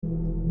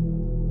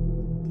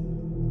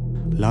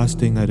Last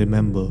thing I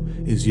remember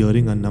is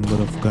hearing a number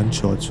of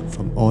gunshots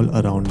from all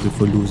around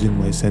before losing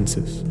my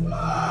senses.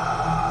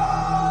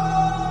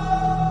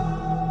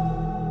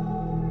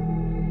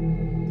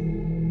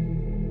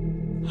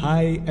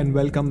 Hi and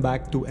welcome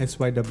back to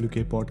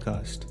SYWK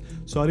podcast.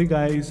 Sorry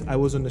guys, I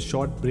was on a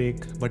short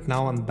break, but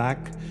now I'm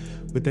back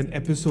with an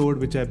episode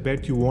which I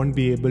bet you won't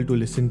be able to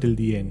listen till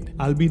the end.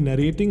 I'll be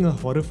narrating a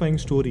horrifying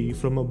story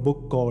from a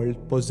book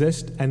called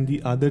Possessed and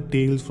the Other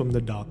Tales from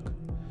the Dark.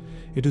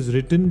 It is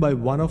written by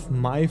one of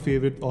my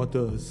favorite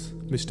authors,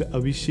 Mr.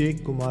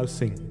 Abhishek Kumar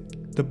Singh.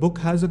 The book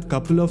has a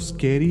couple of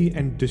scary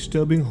and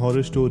disturbing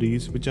horror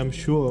stories which I'm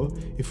sure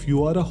if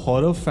you are a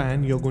horror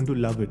fan, you're going to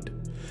love it.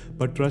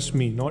 But trust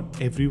me, not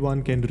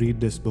everyone can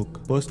read this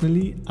book.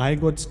 Personally, I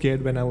got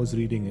scared when I was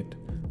reading it.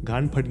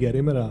 Gaan phat gaya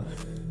re mera.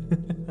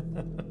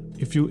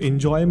 If you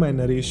enjoy my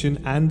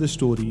narration and the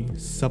story,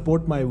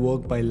 support my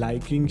work by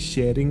liking,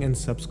 sharing and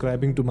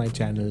subscribing to my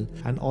channel,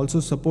 and also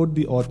support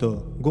the author.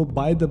 Go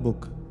buy the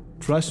book.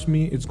 Trust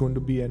me, it's going to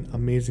be an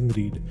amazing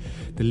read.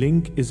 The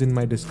link is in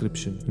my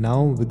description.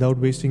 Now, without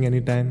wasting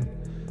any time,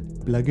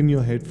 plug in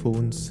your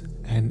headphones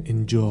and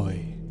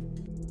enjoy.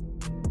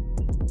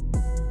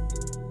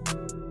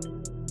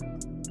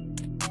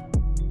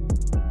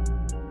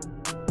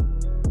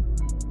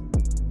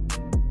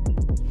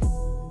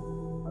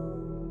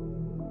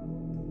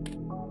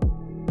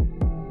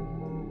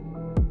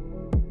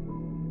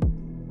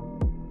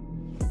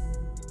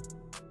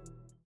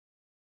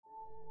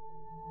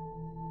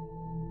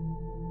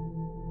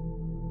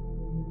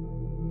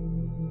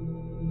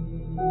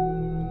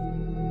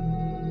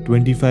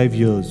 "25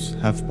 years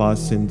have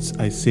passed since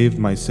I saved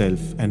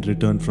myself and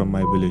returned from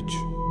my village.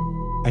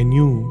 I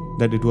knew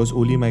that it was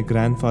only my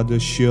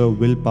grandfather's sheer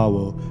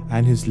willpower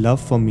and his love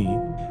for me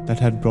that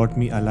had brought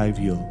me alive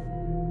here.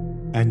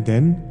 And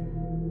then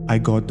I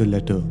got the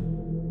letter.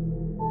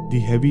 The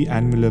heavy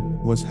envelope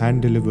was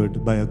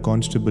hand-delivered by a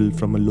constable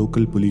from a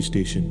local police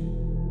station.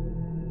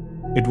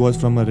 It was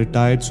from a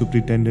retired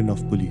superintendent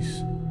of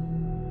police.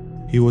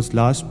 He was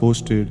last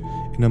posted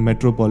in a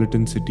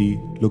metropolitan city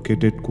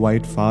located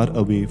quite far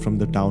away from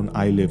the town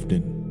I lived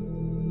in.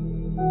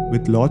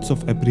 With lots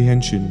of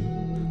apprehension,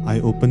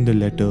 I opened the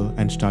letter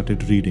and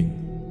started reading.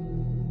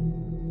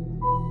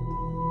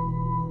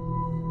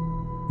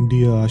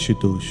 Dear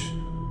Ashutosh,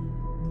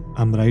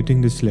 I'm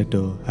writing this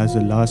letter as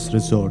a last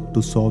resort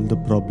to solve the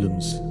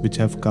problems which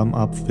have come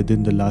up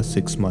within the last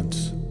 6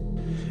 months.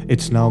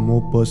 It's now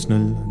more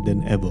personal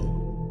than ever.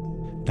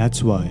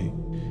 That's why,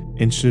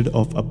 instead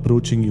of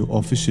approaching you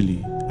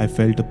officially, I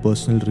felt a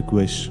personal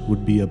request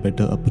would be a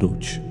better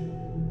approach.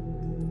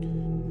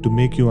 To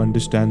make you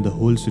understand the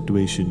whole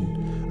situation,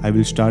 I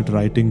will start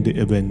writing the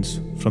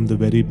events from the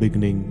very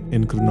beginning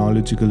in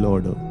chronological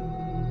order.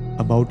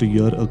 About a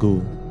year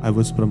ago, I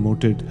was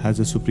promoted as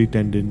a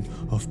superintendent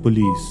of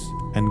police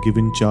and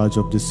given charge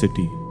of this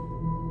city.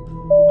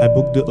 I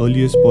booked the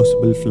earliest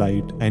possible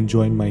flight and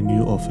joined my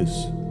new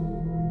office.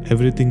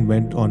 Everything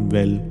went on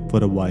well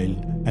for a while,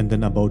 and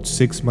then about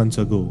 6 months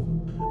ago,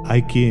 I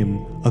came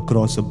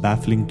across a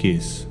baffling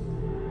case.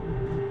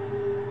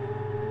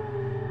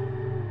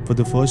 For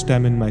the first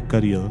time in my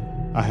career,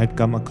 I had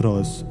come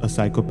across a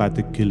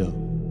psychopathic killer.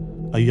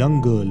 A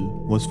young girl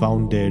was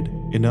found dead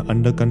in an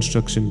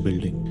under-construction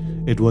building.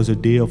 It was a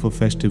day of a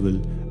festival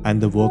and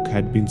the work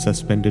had been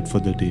suspended for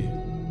the day.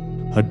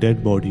 Her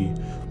dead body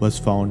was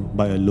found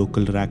by a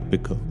local rag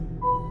picker.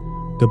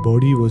 The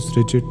body was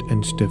rigid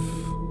and stiff,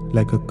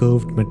 like a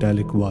curved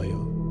metallic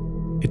wire.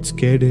 It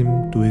scared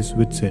him to his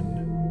wits' end.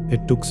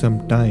 It took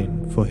some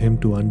time for him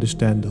to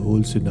understand the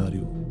whole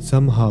scenario.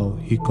 Somehow,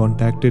 he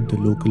contacted the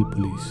local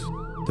police.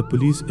 The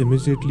police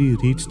immediately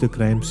reached the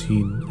crime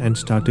scene and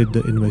started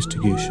the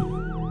investigation.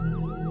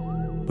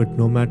 But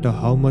no matter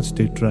how much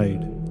they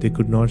tried, they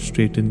could not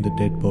straighten the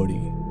dead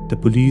body. The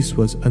police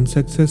was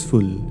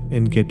unsuccessful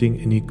in getting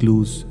any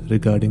clues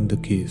regarding the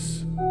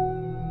case.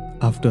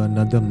 After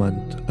another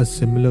month, a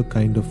similar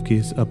kind of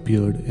case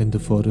appeared in the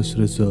forest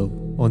reserve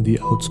on the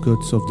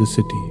outskirts of the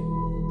city.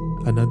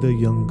 Another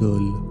young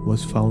girl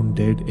was found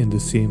dead in the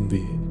same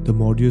way. The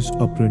modus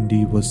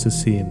operandi was the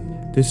same.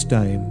 This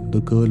time, the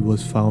girl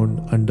was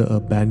found under a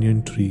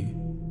banyan tree.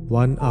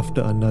 One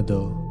after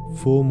another,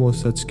 4 more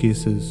such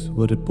cases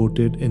were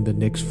reported in the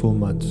next 4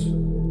 months.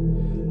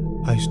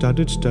 I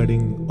started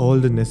studying all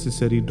the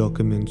necessary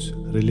documents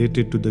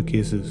related to the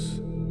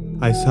cases.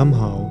 I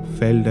somehow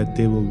felt that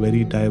they were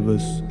very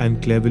diverse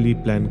and cleverly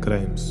planned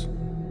crimes.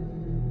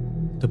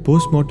 The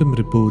post-mortem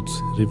reports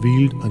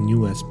revealed a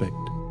new aspect.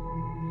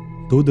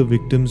 Though the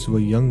victims were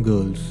young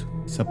girls,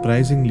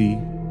 surprisingly,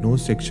 no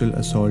sexual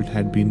assault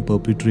had been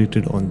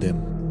perpetrated on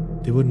them.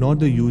 They were not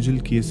the usual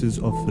cases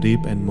of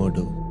rape and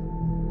murder.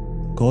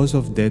 Cause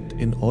of death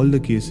in all the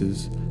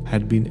cases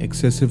had been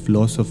excessive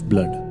loss of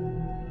blood,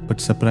 but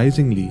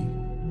surprisingly,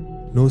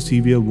 no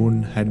severe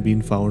wound had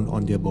been found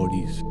on their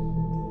bodies.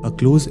 A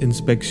close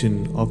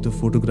inspection of the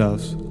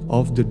photographs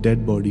of the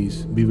dead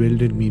bodies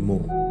bewildered me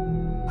more.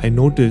 I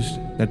noticed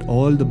that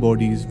all the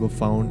bodies were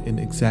found in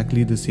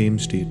exactly the same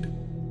state.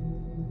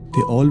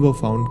 They all were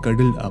found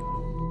cuddled up,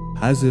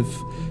 as if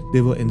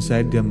they were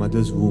inside their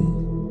mother's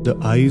womb. The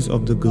eyes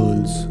of the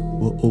girls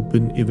were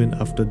open even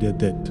after their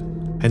death,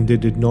 and they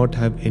did not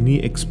have any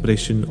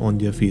expression on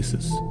their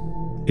faces.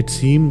 It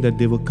seemed that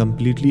they were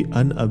completely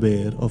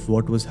unaware of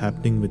what was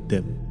happening with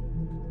them.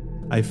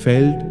 I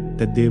felt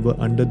that they were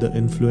under the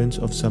influence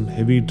of some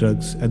heavy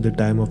drugs at the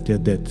time of their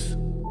deaths.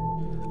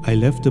 I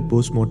left the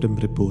post-mortem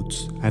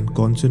reports and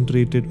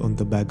concentrated on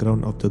the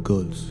background of the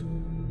girls.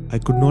 I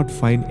could not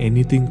find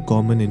anything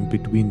common in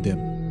between them.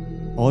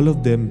 All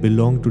of them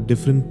belonged to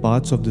different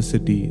parts of the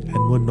city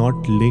and were not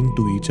linked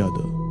to each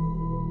other.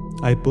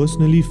 I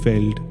personally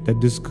felt that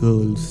these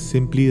girls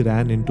simply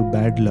ran into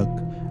bad luck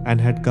and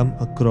had come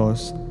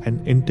across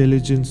an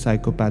intelligent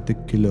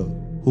psychopathic killer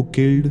who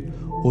killed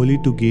only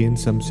to gain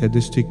some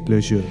sadistic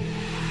pleasure.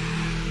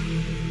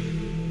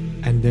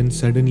 And then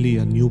suddenly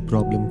a new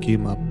problem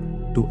came up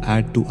to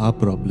add to our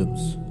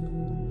problems.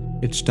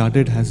 It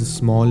started as a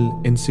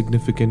small,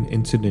 insignificant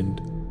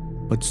incident,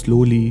 but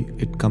slowly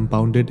it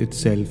compounded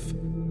itself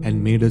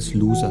and made us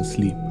lose our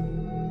sleep.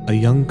 A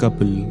young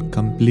couple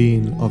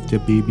complained of their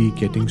baby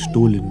getting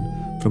stolen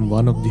from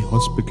one of the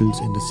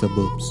hospitals in the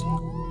suburbs.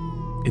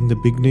 In the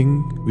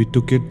beginning, we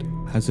took it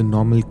as a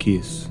normal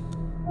case,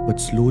 but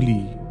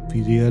slowly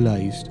we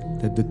realized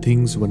that the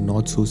things were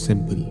not so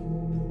simple.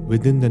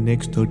 Within the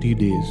next 30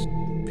 days,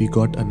 we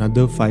got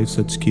another 5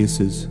 such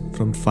cases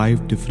from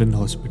 5 different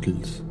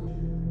hospitals.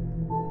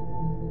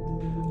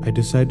 I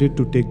decided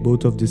to take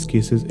both of these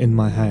cases in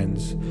my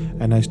hands,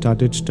 and I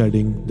started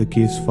studying the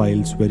case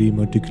files very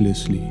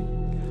meticulously.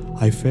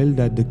 I felt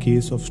that the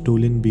case of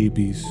stolen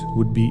babies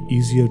would be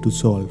easier to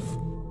solve,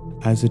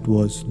 as it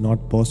was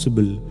not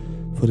possible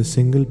for a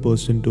single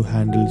person to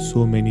handle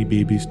so many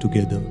babies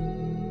together.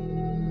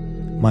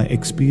 My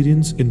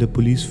experience in the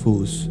police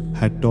force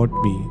had taught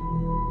me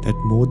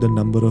that more the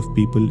number of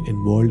people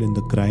involved in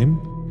the crime,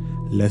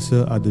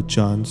 lesser are the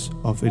chance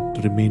of it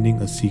remaining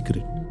a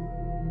secret.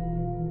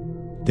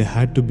 There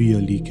had to be a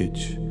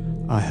leakage.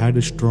 I had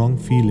a strong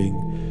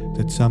feeling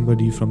that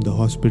somebody from the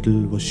hospital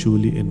was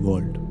surely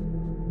involved.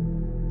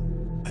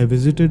 I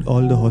visited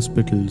all the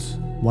hospitals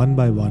one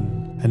by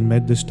one and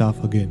met the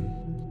staff again.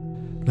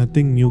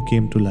 Nothing new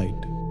came to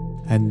light,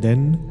 and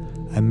then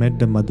I met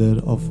the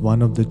mother of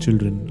one of the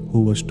children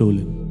who was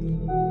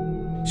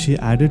stolen. She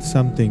added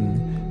something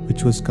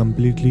which was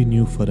completely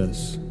new for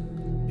us.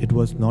 It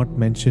was not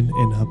mentioned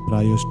in her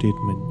prior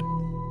statement.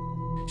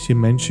 She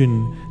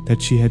mentioned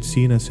that she had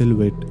seen a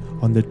silhouette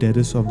on the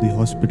terrace of the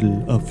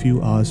hospital a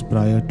few hours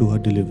prior to her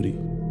delivery.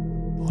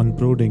 On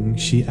prodding,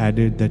 she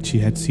added that she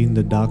had seen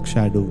the dark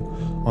shadow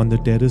on the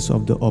terrace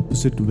of the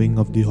opposite wing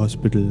of the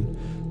hospital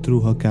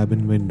through her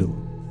cabin window.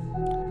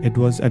 It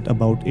was at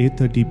about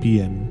 8:30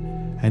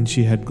 p.m. and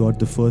she had got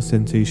the first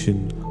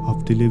sensation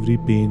of delivery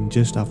pain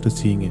just after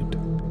seeing it.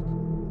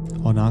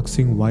 On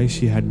asking why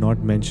she had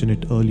not mentioned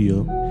it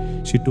earlier,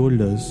 she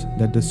told us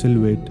that the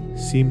silhouette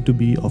seemed to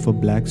be of a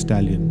black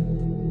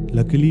stallion.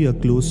 Luckily, a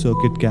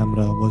closed-circuit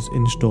camera was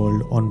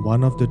installed on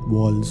one of the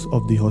walls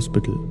of the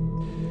hospital,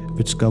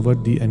 which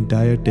covered the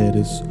entire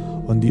terrace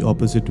on the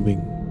opposite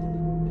wing.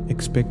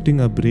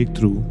 Expecting a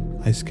breakthrough,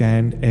 I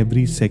scanned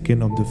every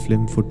second of the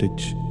film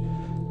footage,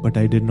 but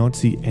I did not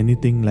see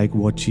anything like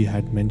what she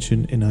had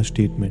mentioned in her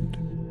statement.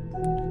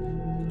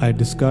 I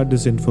discard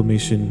this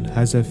information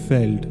as I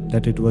felt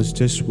that it was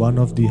just one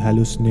of the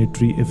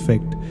hallucinatory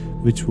effects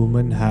which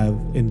women have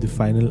in the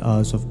final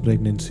hours of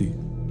pregnancy.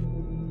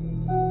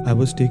 I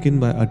was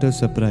taken by utter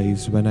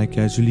surprise when I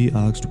casually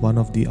asked one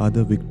of the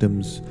other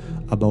victims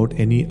about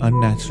any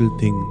unnatural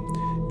thing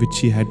which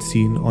she had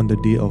seen on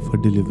the day of her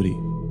delivery.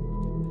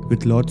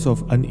 With lots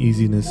of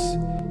uneasiness,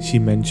 she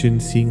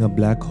mentioned seeing a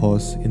black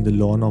horse in the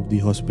lawn of the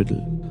hospital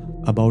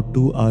about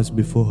 2 hours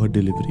before her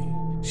delivery.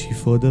 She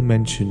further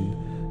mentioned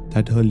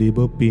that her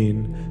labor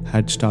pain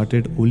had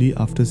started only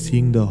after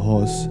seeing the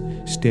horse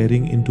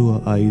staring into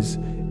her eyes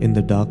in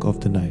the dark of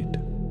the night.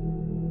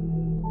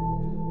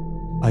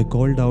 I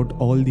called out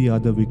all the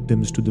other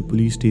victims to the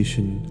police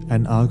station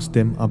and asked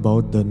them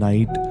about the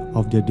night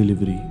of their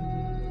delivery.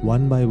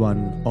 One by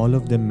one, all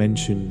of them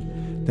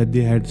mentioned that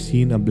they had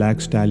seen a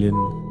black stallion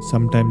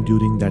sometime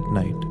during that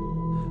night.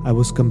 I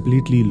was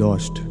completely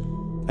lost.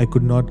 I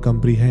could not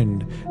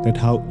comprehend that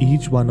how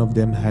each one of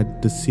them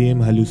had the same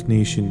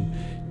hallucination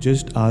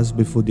just hours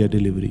before their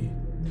delivery.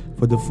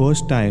 For the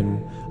first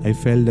time, I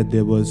felt that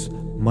there was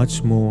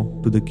much more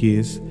to the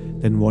case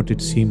than what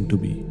it seemed to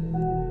be.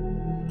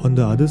 On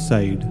the other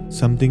side,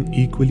 something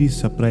equally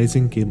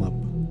surprising came up.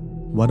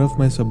 One of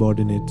my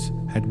subordinates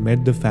had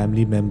met the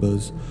family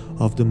members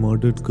of the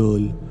murdered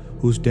girl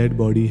whose dead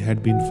body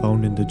had been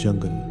found in the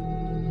jungle.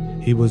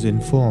 He was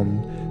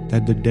informed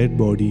that the dead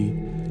body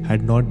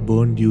had not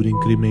burned during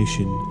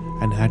cremation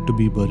and had to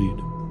be buried.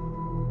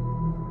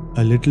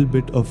 A little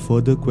bit of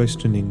further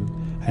questioning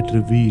had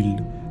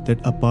revealed that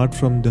apart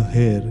from the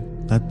hair,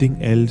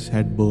 nothing else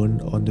had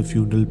burned on the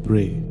funeral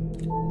pyre.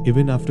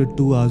 Even after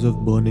 2 hours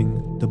of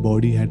burning, the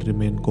body had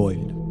remained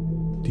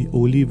coiled. The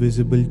only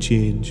visible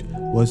change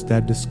was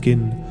that the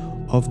skin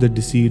of the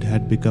deceased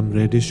had become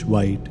reddish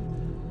white,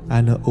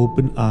 and her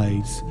open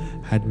eyes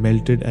had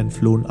melted and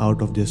flown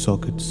out of their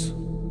sockets.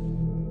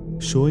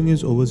 Showing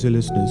his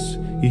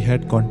overzealousness, he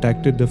had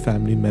contacted the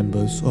family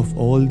members of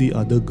all the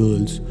other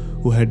girls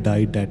who had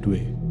died that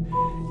way.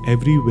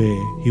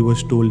 Everywhere he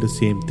was told the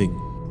same thing.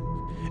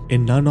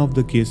 In none of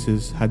the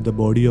cases had the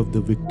body of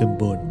the victim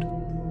burnt.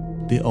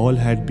 They all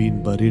had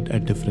been buried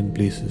at different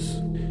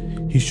places.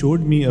 He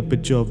showed me a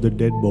picture of the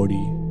dead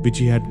body which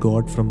he had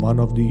got from one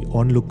of the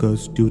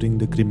onlookers during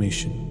the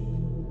cremation.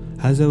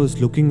 As I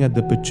was looking at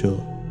the picture,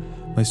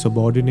 my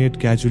subordinate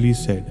casually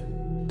said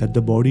that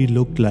the body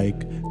looked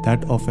like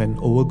that of an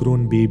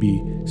overgrown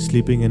baby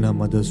sleeping in her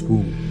mother's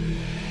womb.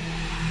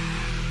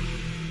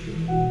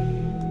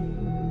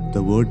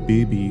 The word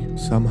baby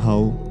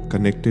somehow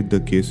connected the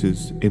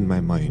cases in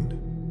my mind,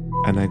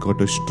 and I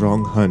got a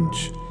strong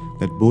hunch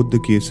that both the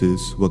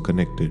cases were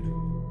connected.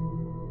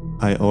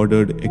 I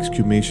ordered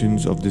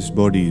exhumations of these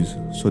bodies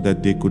so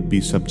that they could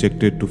be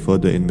subjected to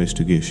further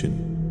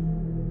investigation.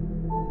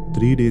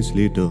 3 days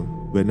later,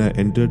 when I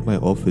entered my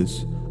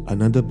office,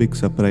 another big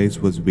surprise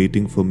was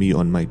waiting for me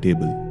on my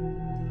table.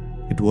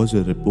 It was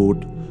a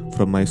report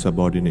from my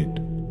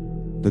subordinate.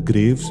 The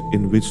graves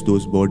in which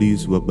those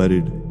bodies were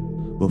buried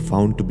were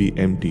found to be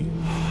empty.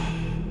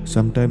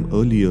 Sometime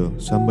earlier,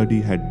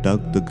 somebody had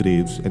dug the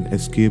graves and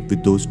escaped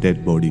with those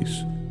dead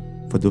bodies.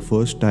 For the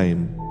first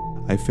time,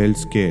 I felt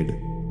scared.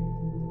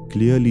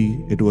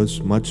 Clearly, it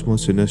was much more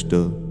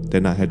sinister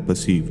than I had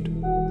perceived.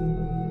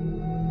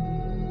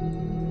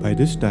 By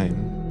this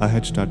time, I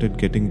had started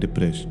getting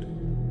depressed.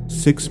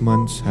 6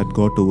 months had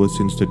got over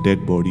since the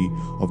dead body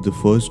of the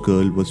first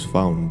girl was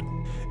found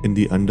in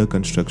the under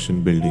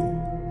construction building,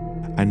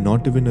 and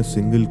not even a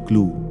single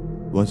clue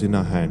was in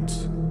our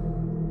hands.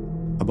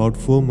 About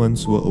 4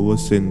 months were over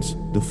since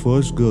the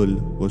first girl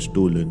was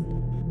stolen,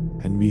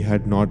 and we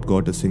had not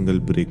got a single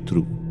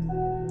breakthrough.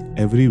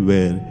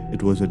 Everywhere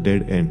it was a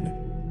dead end.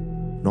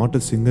 Not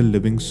a single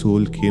living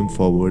soul came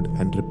forward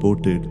and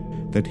reported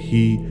that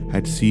he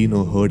had seen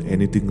or heard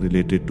anything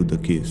related to the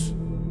case.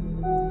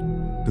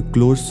 The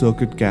closed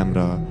circuit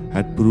camera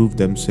had proved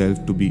themselves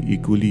to be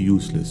equally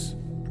useless.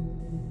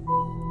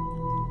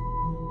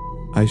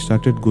 I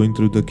started going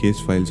through the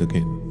case files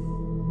again,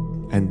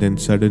 and then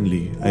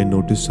suddenly I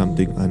noticed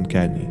something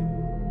uncanny.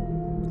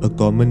 A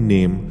common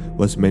name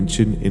was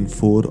mentioned in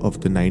 4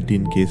 of the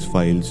 19 case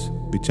files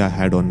which I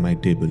had on my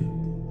table.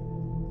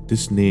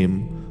 This name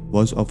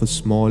was of a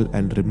small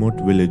and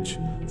remote village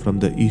from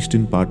the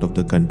eastern part of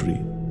the country.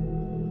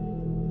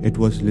 It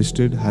was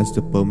listed as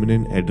the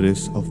permanent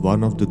address of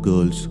one of the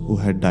girls who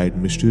had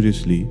died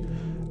mysteriously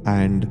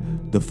and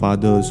the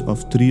fathers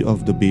of 3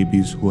 of the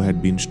babies who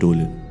had been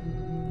stolen.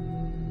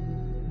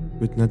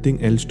 With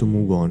nothing else to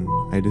move on,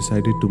 I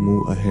decided to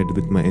move ahead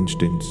with my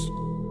instincts.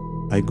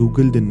 I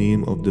googled the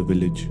name of the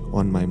village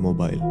on my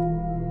mobile.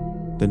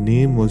 The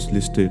name was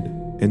listed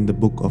in the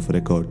book of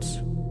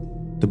records.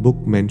 The book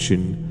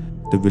mentioned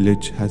the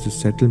village has a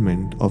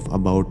settlement of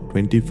about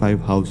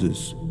 25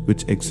 houses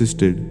which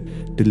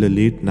existed till the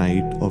late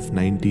night of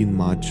 19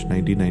 March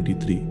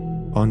 1993.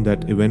 On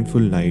that eventful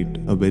night,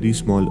 a very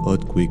small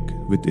earthquake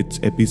with its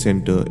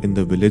epicenter in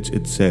the village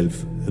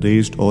itself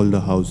razed all the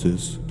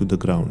houses to the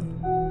ground.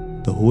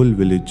 The whole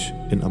village,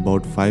 in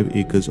about 5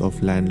 acres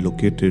of land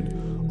located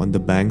on the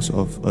banks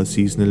of a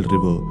seasonal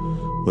river,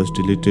 was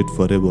deleted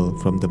forever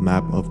from the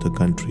map of the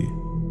country.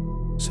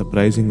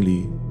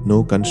 Surprisingly,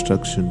 no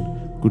construction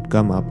could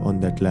come up on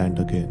that land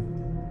again.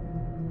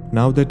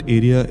 Now that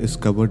area is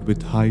covered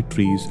with high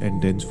trees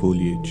and dense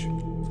foliage.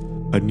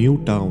 A new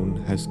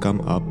town has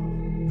come up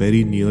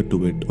very near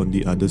to it on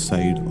the other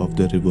side of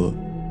the river,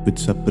 which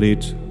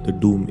separates the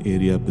Doom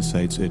area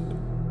besides it.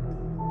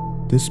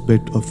 This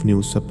bit of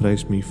news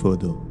surprised me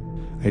further.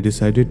 I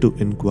decided to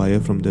inquire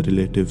from the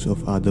relatives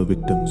of other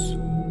victims.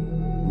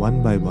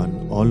 One by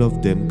one, all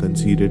of them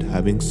conceded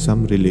having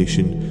some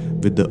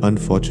relation with the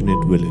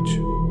unfortunate village.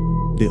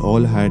 They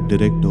all had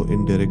direct or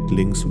indirect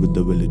links with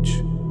the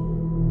village.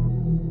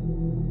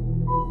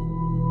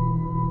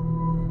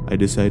 I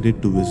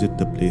decided to visit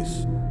the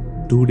place.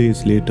 2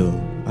 days later,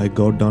 I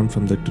got down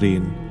from the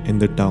train in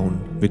the town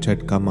which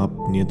had come up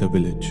near the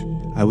village.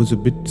 I was a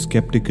bit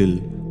skeptical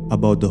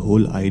about the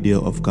whole idea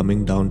of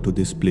coming down to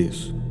this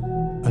place.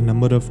 A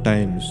number of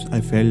times I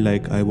felt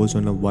like I was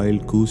on a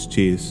wild goose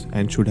chase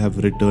and should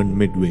have returned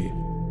midway.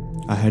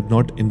 I had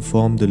not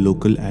informed the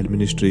local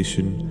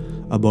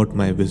administration about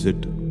my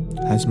visit,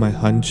 as my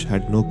hunch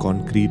had no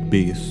concrete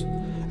base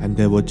and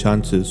there were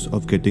chances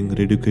of getting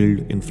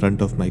ridiculed in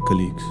front of my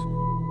colleagues.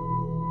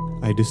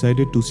 I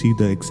decided to see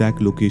the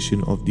exact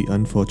location of the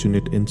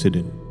unfortunate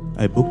incident.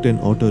 I booked an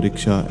auto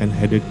rickshaw and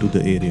headed to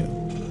the area.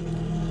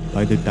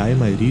 By the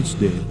time I reached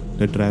there,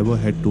 the driver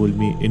had told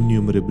me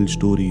innumerable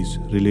stories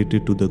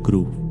related to the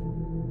groove.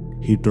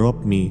 He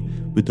dropped me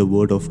with a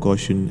word of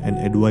caution and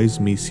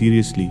advised me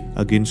seriously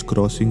against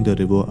crossing the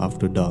river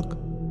after dark.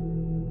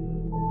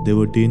 There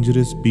were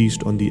dangerous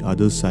beasts on the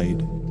other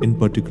side. In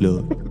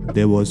particular,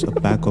 there was a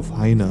pack of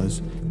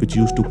hyenas which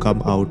used to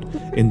come out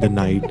in the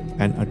night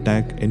and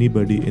attack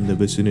anybody in the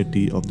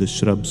vicinity of the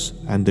shrubs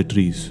and the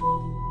trees.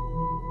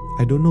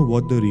 I don't know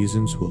what the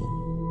reasons were.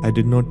 I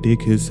did not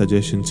take his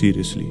suggestion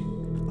seriously.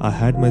 I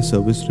had my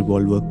service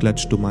revolver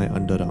clutched to my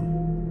underarm.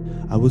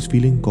 I was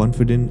feeling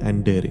confident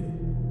and daring.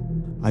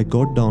 I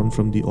got down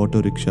from the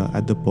auto rickshaw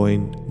at the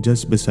point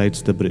just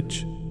besides the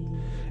bridge.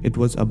 It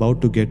was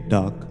about to get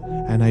dark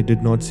and I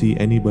did not see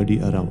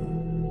anybody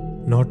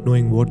around. Not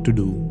knowing what to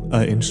do,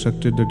 I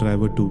instructed the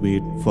driver to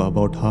wait for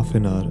about half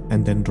an hour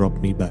and then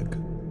drop me back.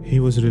 He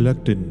was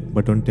reluctant,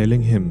 but on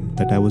telling him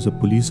that I was a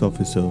police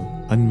officer,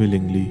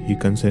 unwillingly he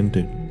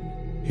consented.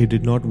 He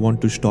did not want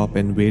to stop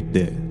and wait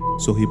there,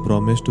 so he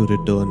promised to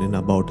return in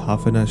about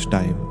half an hour's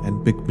time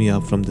and pick me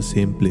up from the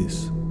same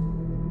place.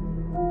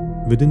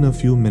 Within a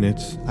few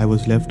minutes, I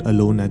was left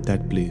alone at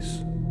that place.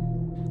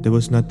 There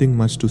was nothing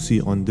much to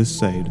see on this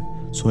side,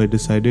 so I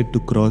decided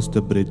to cross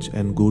the bridge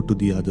and go to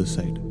the other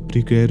side.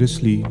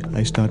 Precariously,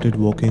 I started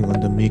walking on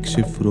the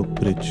makeshift rope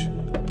bridge.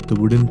 The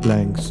wooden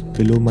planks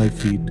below my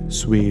feet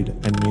swayed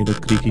and made a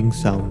creaking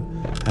sound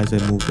as I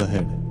moved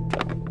ahead.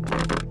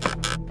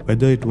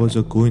 Whether it was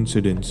a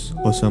coincidence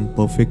or some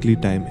perfectly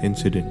timed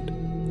incident,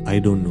 I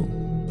don't know,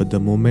 but the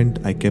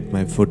moment I kept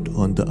my foot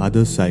on the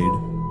other side,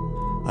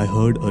 I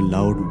heard a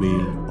loud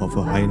wail of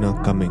a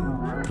hyena coming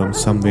from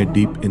somewhere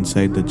deep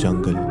inside the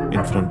jungle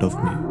in front of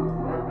me.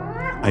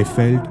 I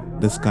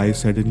felt the sky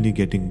suddenly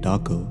getting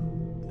darker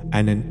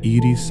and an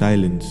eerie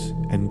silence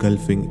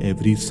engulfing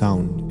every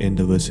sound in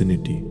the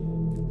vicinity.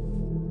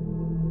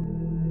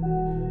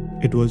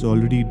 It was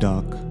already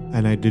dark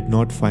and I did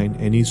not find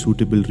any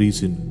suitable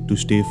reason to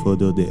stay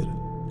further there.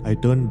 I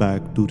turned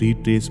back to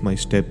retrace my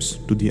steps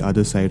to the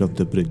other side of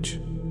the bridge.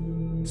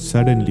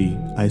 Suddenly,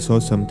 I saw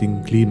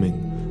something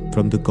gleaming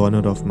from the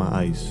corner of my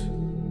eyes.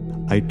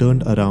 I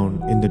turned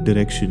around in the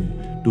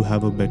direction to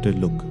have a better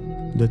look.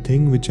 The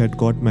thing which had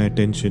caught my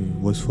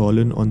attention was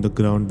fallen on the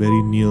ground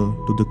very near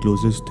to the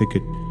closest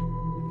thicket.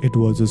 It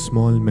was a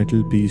small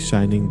metal piece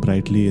shining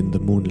brightly in the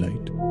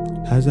moonlight.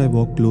 As I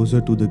walked closer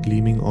to the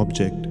gleaming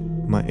object,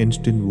 my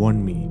instinct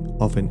warned me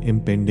of an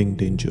impending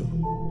danger.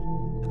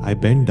 I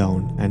bent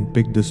down and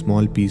picked the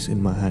small piece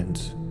in my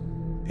hands.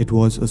 It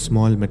was a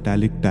small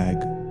metallic tag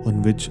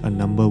on which a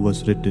number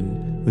was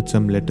written with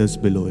some letters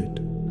below it.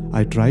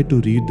 I tried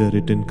to read the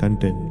written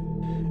content.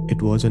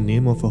 It was a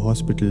name of a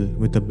hospital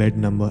with a bed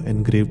number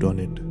engraved on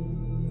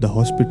it. The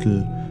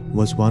hospital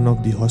was one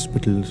of the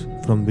hospitals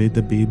from where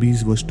the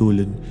babies were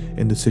stolen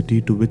in the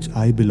city to which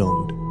I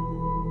belonged.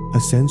 A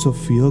sense of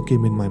fear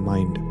came in my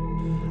mind.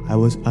 I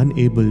was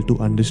unable to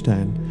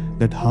understand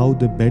that how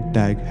the bed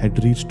tag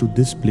had reached to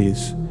this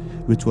place,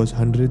 which was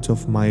hundreds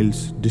of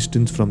miles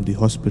distant from the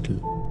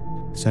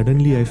hospital.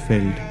 Suddenly I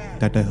felt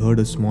that I heard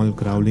a small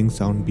growling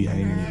sound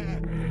behind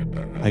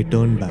me. I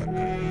turned back.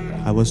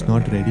 I was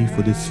not ready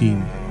for the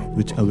scene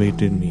which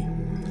awaited me.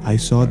 I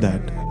saw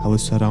that I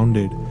was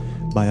surrounded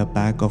by a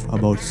pack of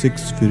about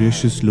 6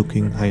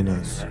 ferocious-looking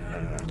hyenas.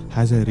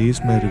 As I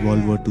raised my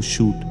revolver to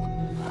shoot,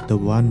 the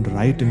one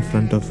right in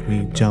front of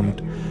me jumped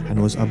and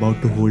was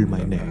about to hold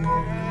my neck.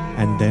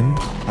 And then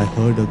I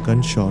heard a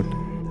gunshot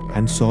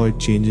and saw it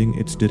changing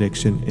its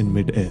direction in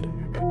mid-air.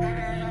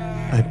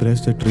 I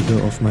pressed the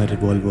trigger of my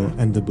revolver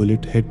and the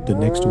bullet hit the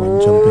next one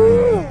jumping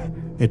on me.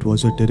 It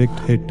was a direct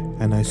hit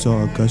and I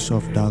saw a gush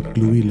of dark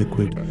gluey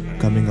liquid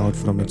coming out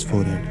from its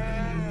forehead.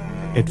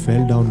 It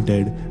fell down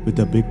dead with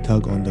a big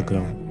thud on the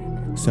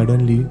ground.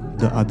 Suddenly,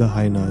 the other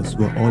hyenas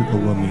were all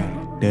over me,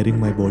 tearing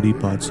my body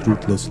parts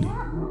ruthlessly.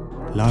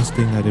 Last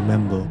thing I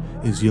remember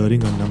is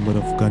hearing a number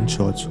of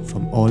gunshots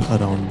from all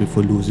around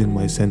before losing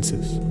my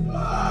senses.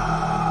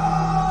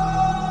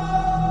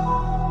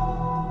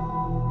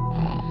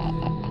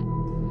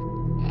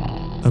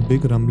 A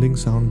big rumbling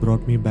sound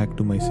brought me back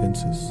to my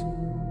senses.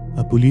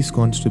 A police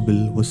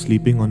constable was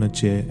sleeping on a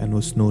chair and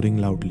was snoring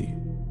loudly.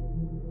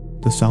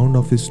 The sound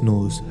of his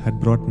snores had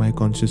brought my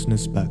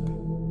consciousness back.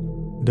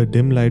 The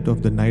dim light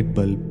of the night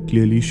bulb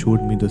clearly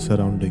showed me the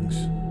surroundings.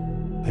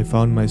 I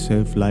found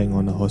myself lying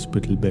on a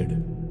hospital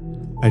bed.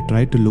 I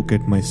tried to look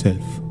at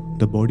myself.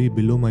 The body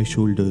below my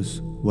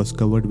shoulders was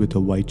covered with a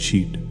white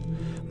sheet.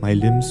 My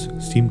limbs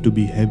seemed to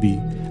be heavy,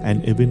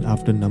 and even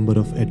after a number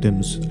of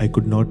attempts, I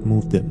could not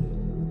move them.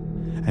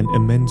 An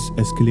immense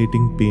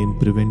escalating pain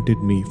prevented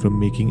me from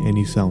making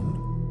any sound.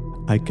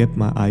 I kept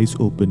my eyes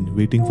open,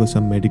 waiting for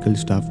some medical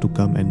staff to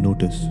come and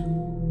notice.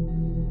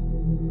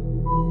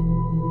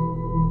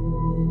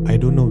 I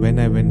don't know when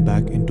I went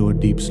back into a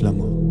deep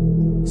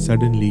slumber.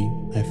 Suddenly,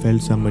 I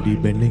felt somebody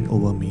bending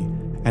over me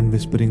and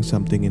whispering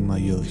something in my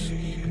ears.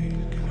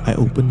 I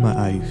opened my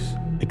eyes.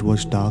 It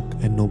was dark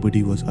and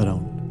nobody was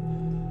around.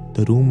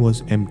 The room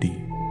was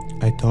empty.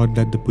 I thought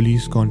that the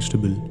police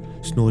constable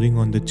snoring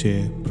on the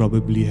chair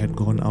probably had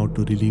gone out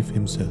to relieve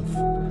himself.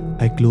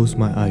 I closed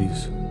my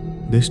eyes.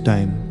 This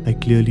time, I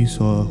clearly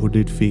saw a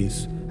hooded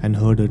face and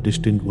heard a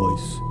distant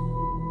voice.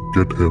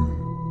 Get him.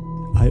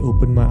 I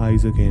opened my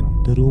eyes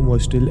again. The room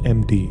was still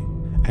empty,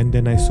 and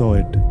then I saw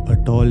it. A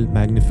tall,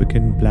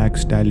 magnificent black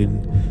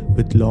stallion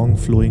with long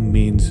flowing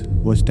manes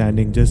was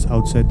standing just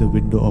outside the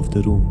window of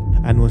the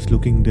room and was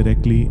looking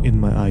directly in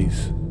my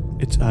eyes.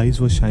 Its eyes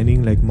were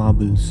shining like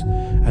marbles,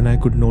 and I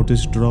could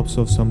notice drops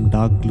of some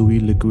dark gluey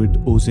liquid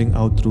oozing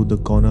out through the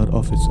corner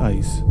of its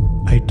eyes.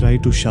 I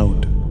tried to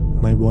shout.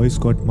 My voice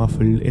got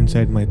muffled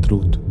inside my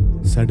throat.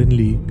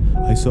 Suddenly,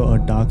 I saw a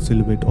dark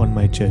silhouette on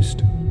my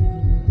chest.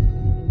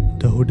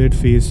 The hooded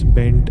face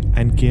bent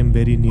and came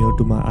very near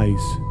to my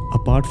eyes.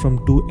 Apart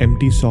from two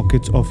empty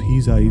sockets of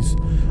his eyes,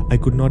 I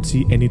could not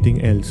see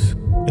anything else.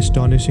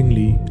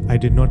 Astonishingly, I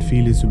did not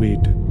feel his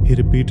weight. He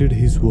repeated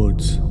his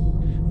words,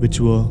 which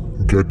were,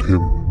 "Get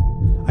him."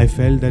 I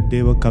felt that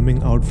they were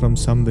coming out from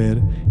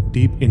somewhere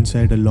deep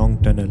inside a long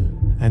tunnel,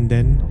 and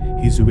then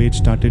his weight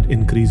started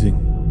increasing.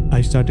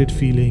 I started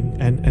feeling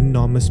an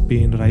enormous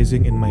pain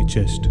rising in my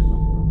chest.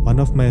 One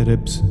of my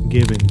ribs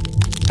gave in,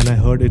 and I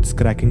heard its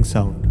cracking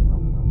sound.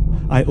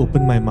 I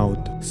opened my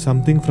mouth.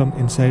 Something from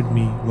inside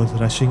me was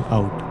rushing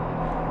out.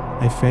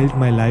 I felt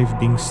my life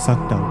being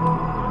sucked out.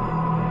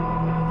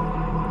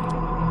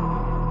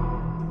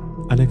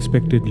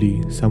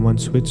 Unexpectedly, someone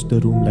switched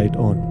the room light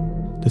on.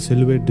 The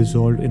silhouette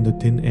dissolved in the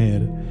thin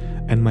air,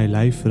 and my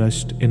life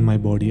rushed in my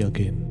body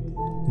again.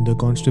 The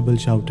constable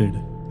shouted,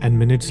 and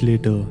minutes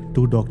later,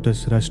 2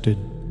 doctors rushed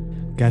in.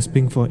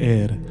 Gasping for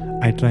air,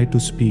 I tried to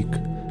speak,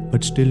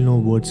 but still no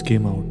words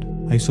came out.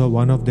 I saw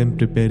one of them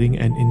preparing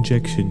an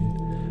injection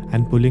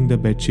and pulling the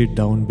bedsheet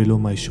down below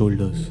my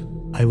shoulders.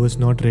 I was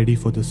not ready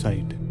for the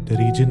sight. The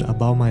region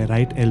above my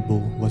right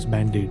elbow was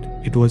bandaged.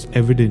 It was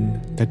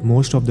evident that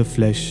most of the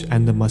flesh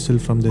and the muscle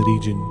from the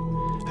region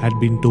had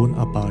been torn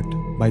apart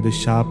by the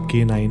sharp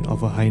canine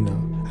of a hyena,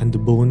 and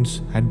the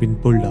bones had been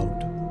pulled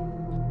out.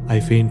 I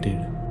fainted.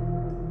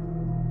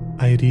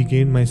 I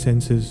regained my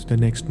senses the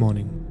next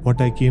morning.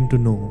 What I came to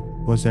know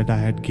was that I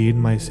had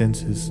gained my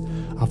senses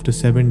after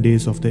 7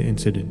 days of the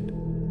incident.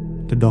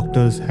 The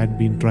doctors had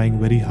been trying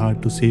very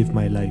hard to save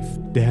my life.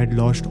 They had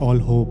lost all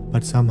hope,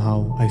 but somehow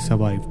I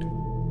survived.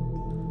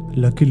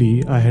 Luckily,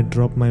 I had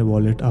dropped my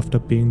wallet after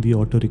paying the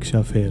auto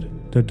rickshaw fare.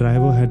 The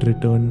driver had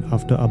returned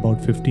after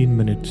about 15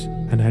 minutes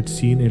and had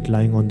seen it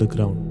lying on the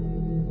ground.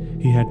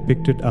 He had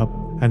picked it up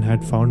and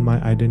had found my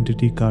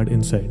identity card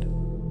inside.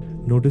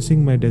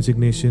 Noticing my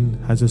designation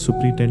as a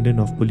superintendent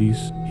of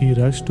police, he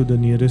rushed to the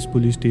nearest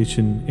police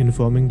station,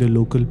 informing the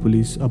local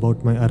police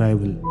about my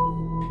arrival.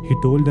 He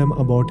told them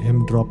about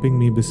him dropping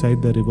me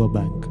beside the river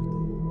bank.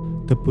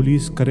 The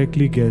police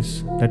correctly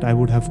guessed that I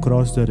would have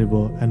crossed the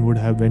river and would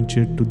have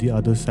ventured to the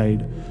other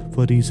side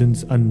for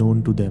reasons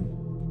unknown to them.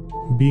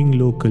 Being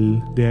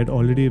local, they had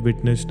already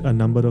witnessed a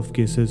number of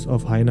cases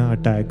of hyena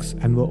attacks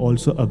and were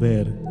also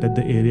aware that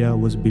the area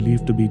was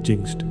believed to be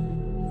jinxed.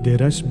 They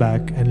rushed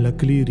back and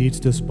luckily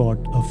reached the spot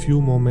a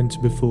few moments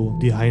before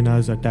the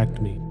hyenas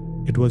attacked me.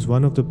 It was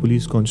one of the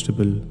police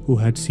constable who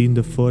had seen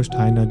the first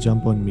hyena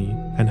jump on me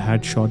and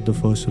had shot the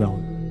first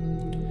round.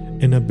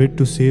 In a bid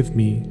to save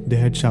me, they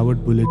had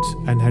showered bullets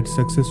and had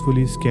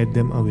successfully scared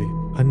them away.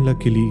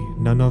 Unluckily,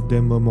 none of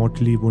them were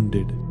mortally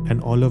wounded,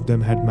 and all of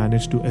them had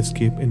managed to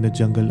escape in the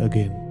jungle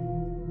again.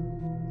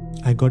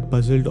 I got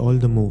puzzled all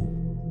the more.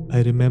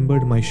 I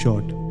remembered my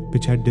shot,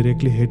 which had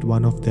directly hit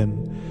one of them,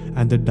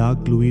 and the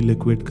dark gluey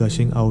liquid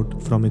gushing out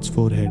from its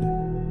forehead.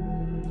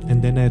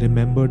 And then I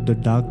remembered the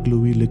dark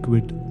gluey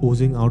liquid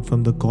oozing out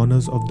from the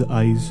corners of the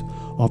eyes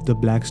of the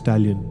black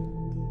stallion.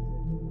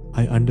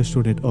 I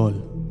understood it all.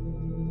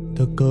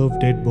 The curved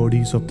dead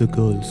bodies of the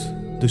girls,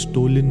 the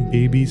stolen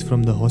babies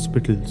from the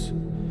hospitals,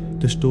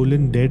 the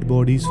stolen dead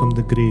bodies from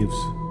the graves,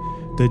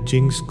 the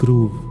Jinx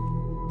Groove,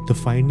 the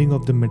finding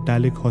of the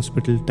metallic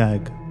hospital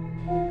tag,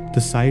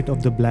 the sight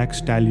of the black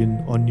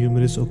stallion on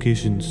numerous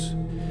occasions,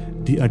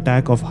 the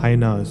attack of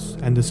hyenas,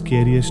 and the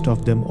scariest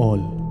of them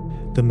all,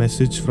 the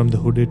message from the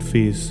hooded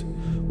face,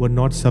 were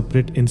not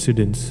separate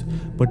incidents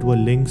but were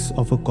links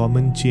of a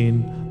common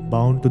chain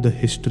bound to the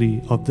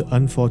history of the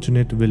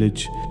unfortunate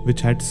village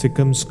which had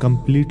succumbed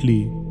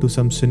completely to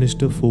some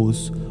sinister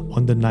force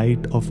on the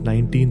night of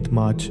 19th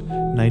March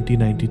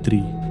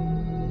 1993.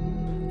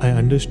 I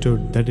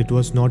understood that it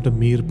was not a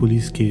mere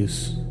police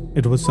case.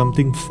 It was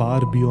something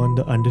far beyond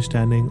the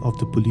understanding of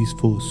the police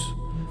force.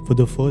 For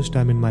the first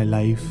time in my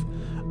life,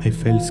 I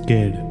felt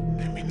scared.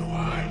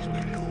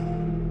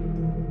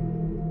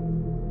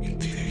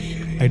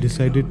 I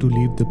decided to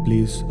leave the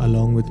place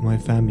along with my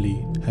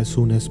family as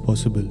soon as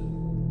possible.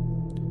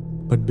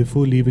 But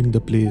before leaving the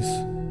place,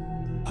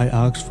 I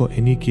asked for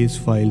any case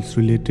files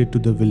related to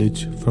the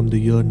village from the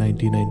year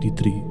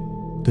 1993.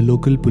 The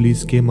local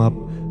police came up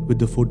with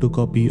the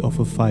photocopy of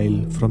a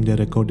file from their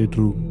recorded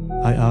room.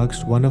 I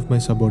asked one of my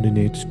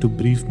subordinates to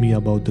brief me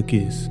about the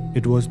case.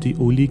 It was the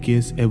only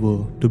case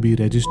ever to be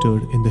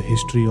registered in the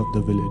history of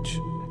the village.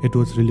 It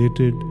was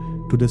related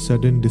to the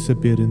sudden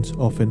disappearance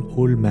of an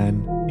old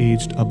man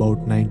aged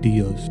about 90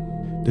 years.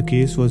 The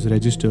case was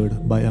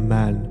registered by a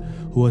man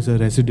who was a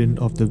resident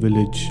of the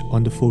village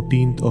on the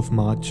 14th of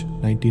March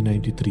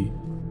 1993.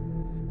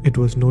 It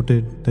was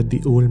noted that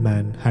the old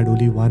man had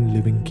only one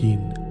living kin,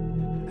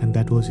 and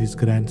that was his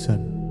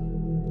grandson.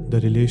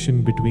 The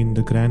relation between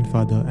the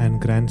grandfather and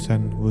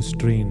grandson was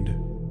strained.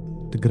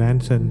 The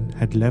grandson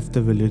had left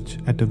the village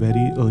at a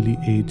very early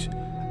age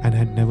and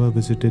had never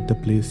visited the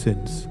place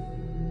since.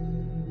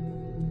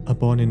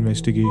 Upon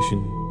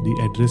investigation,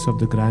 the address of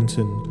the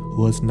grandson,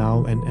 who was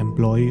now an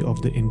employee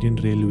of the Indian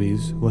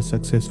Railways, was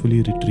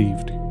successfully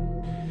retrieved.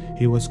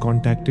 He was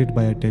contacted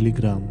by a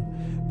telegram,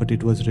 but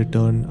it was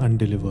returned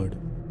undelivered.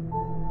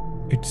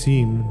 It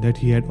seemed that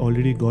he had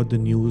already got the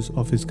news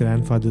of his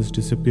grandfather's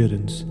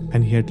disappearance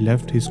and he had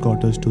left his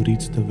quarters to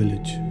reach the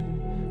village.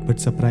 But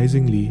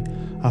surprisingly,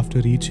 after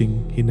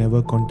reaching, he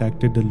never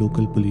contacted the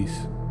local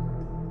police.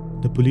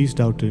 The police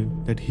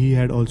doubted that he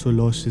had also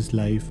lost his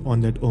life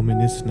on that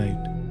ominous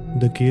night.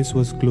 The case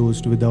was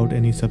closed without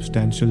any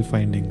substantial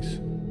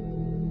findings.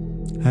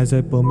 As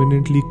I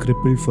permanently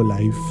crippled for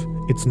life,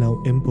 it's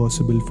now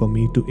impossible for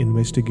me to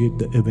investigate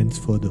the events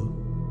further.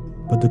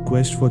 But the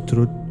quest for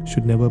truth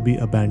should never be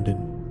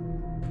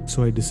abandoned.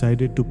 So I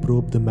decided to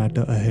probe the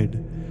matter ahead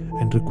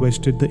and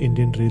requested the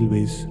Indian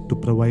Railways to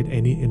provide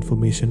any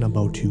information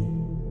about you.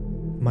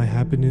 My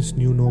happiness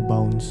knew no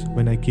bounds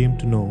when I came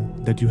to know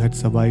that you had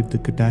survived the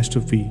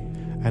catastrophe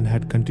and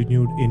had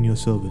continued in your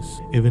service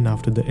even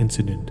after the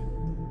incident.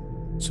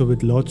 So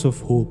with lots of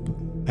hope,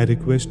 I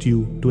request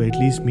you to at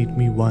least meet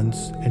me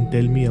once and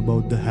tell me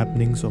about the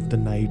happenings of the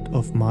night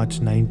of March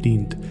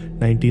 19th,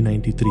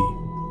 1993.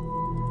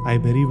 I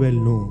very well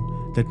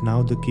know that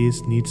now the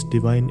case needs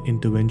divine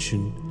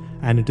intervention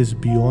and it is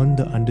beyond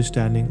the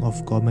understanding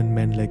of common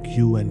men like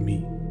you and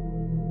me.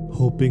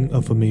 Hoping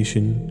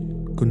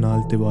affirmation,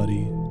 Kunal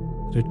Tiwari,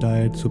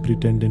 retired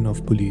Superintendent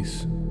of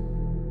Police.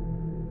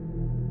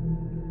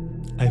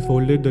 I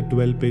folded the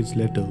 12-page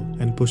letter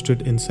and pushed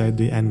it inside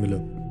the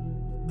envelope.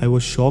 I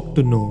was shocked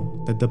to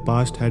know that the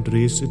past had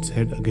raised its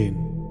head again.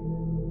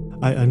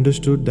 I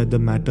understood that the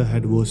matter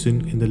had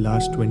worsened in the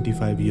last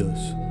 25 years,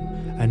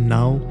 and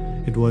now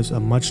it was a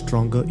much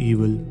stronger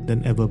evil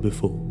than ever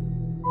before.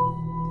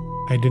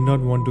 I did not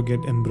want to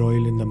get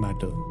embroiled in the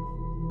matter,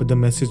 but the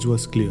message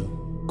was clear.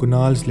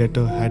 Kunal's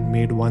letter had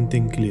made one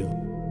thing clear.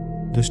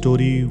 The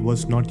story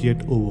was not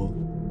yet over.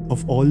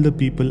 Of all the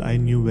people I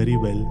knew very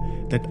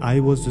well that I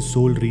was the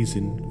sole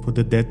reason for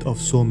the death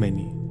of so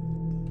many.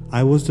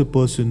 I was the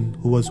person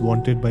who was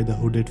wanted by the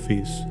hooded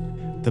face.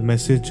 The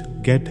message,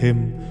 "Get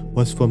him,"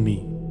 was for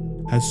me,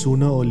 as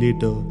sooner or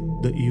later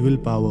the evil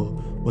power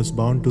was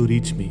bound to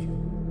reach me.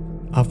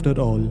 After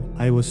all,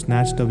 I was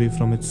snatched away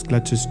from its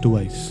clutches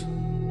twice.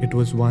 It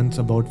was once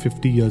about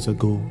 50 years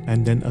ago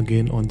and then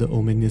again on the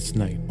ominous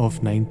night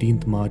of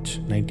 19th March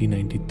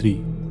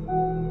 1993.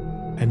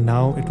 And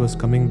now it was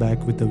coming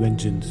back with a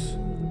vengeance.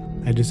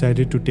 I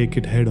decided to take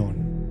it head on.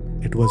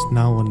 It was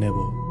now or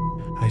never.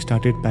 I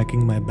started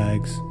packing my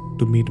bags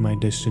to meet my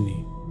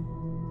destiny.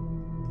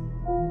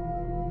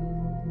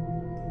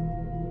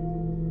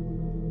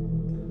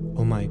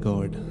 Oh my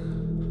god,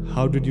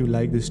 how did you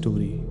like this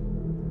story?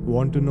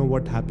 Want to know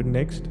what happened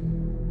next?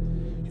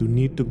 You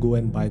need to go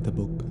and buy the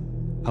book.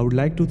 I would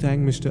like to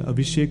thank Mr.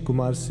 Abhishek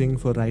Kumar Singh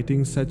for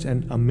writing such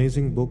an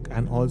amazing book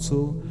and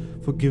also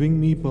for giving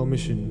me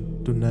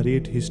permission to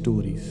narrate his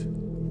stories.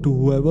 To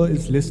whoever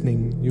is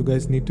listening, you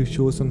guys need to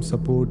show some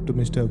support to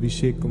Mr.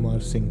 Abhishek Kumar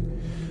Singh.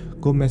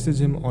 Go message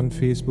him on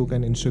Facebook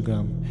and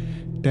Instagram.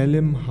 Tell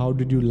him how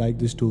did you like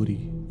the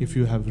story. If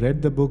you have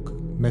read the book,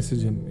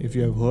 message him. If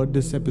you have heard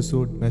this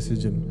episode,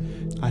 message him.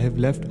 I have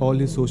left all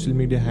his social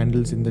media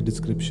handles in the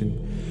description.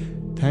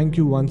 Thank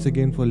you once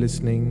again for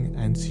listening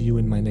and see you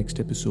in my next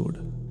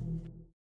episode.